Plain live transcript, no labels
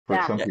But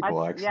Yeah, some Yeah.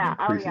 people actually yeah,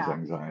 oh increases yeah.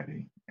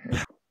 anxiety.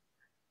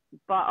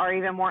 But are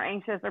even more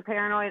anxious or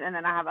paranoid, and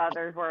then I have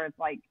others where it's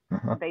like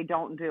Uh-huh. they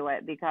don't do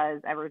it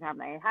because every time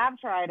they have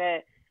tried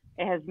it,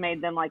 it has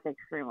made them like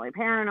extremely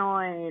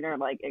paranoid or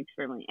like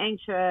extremely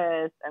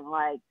anxious, and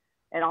like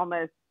it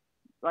almost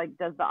like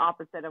does the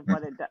opposite of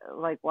what it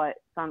like what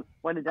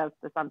it does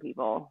to some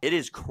people. It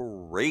is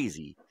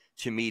crazy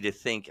to me to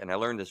think, and I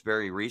learned this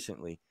very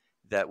recently,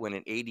 that when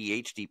an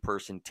ADHD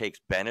person takes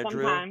Benadryl,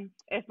 Sometimes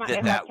that if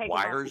I've that taken my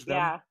wires them.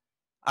 yeah.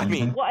 I Mm-hmm.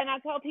 mean, Well, and I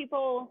tell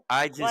people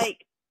I just, like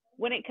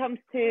when it comes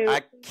to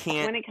I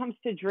can't.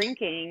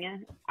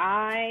 drinking,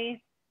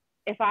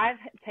 if I've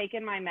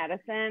taken my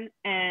medicine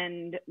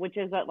and which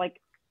is like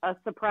a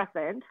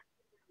suppressant,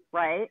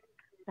 right,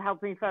 to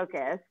help me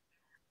focus,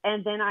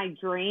 and then I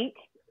drink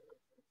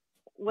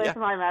with Yeah.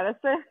 my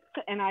medicine,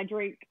 and I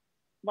drink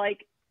like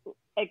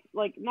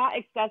like not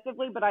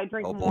excessively, but I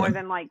drink Oh more boy.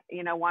 than like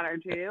one or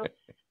two.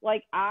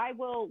 Like I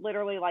will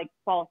literally like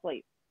fall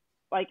asleep.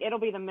 Like it'll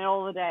be the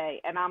middle of the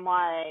day, and I'm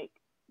like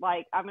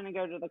I'm gonna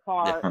go to the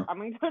car. Yeah. I'm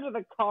gonna go to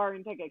the car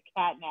and take a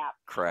cat nap.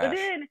 But Crash.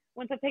 then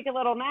once I take a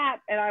little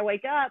nap and I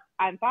wake up,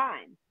 I'm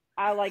fine.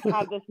 I like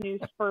have this new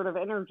spurt of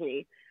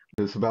energy.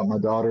 It's about my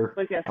daughter,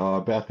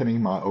 Because Bethany,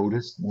 my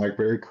oldest, my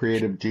very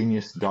creative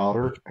genius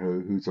daughter,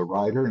 who's a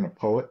writer and a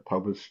poet,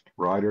 published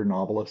writer,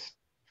 novelist.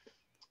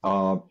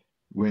 Uh,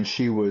 when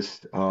she was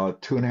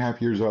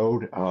 2.5 years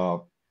old,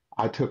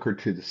 I took her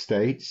to the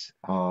States,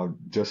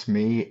 just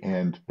me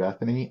and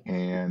Bethany,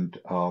 and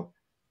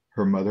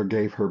her mother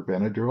gave her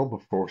Benadryl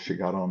before she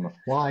got on the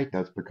flight.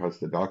 That's because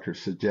the doctor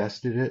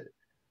suggested it.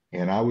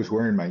 And I was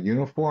wearing my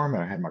uniform,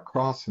 and I had my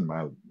cross and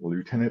my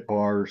lieutenant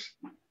bars.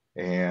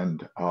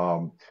 And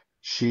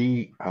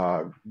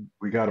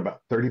we got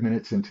about 30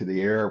 minutes into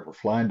the air. We're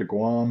flying to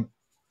Guam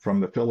from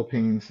the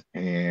Philippines,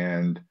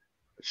 and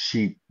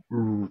she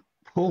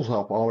pulls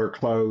off all her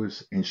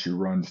clothes and she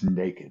runs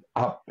naked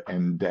up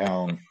and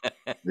down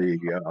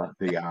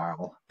the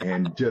aisle,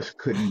 and just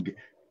couldn't.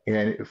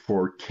 And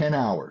for 10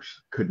 hours,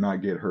 could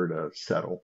not get her to settle.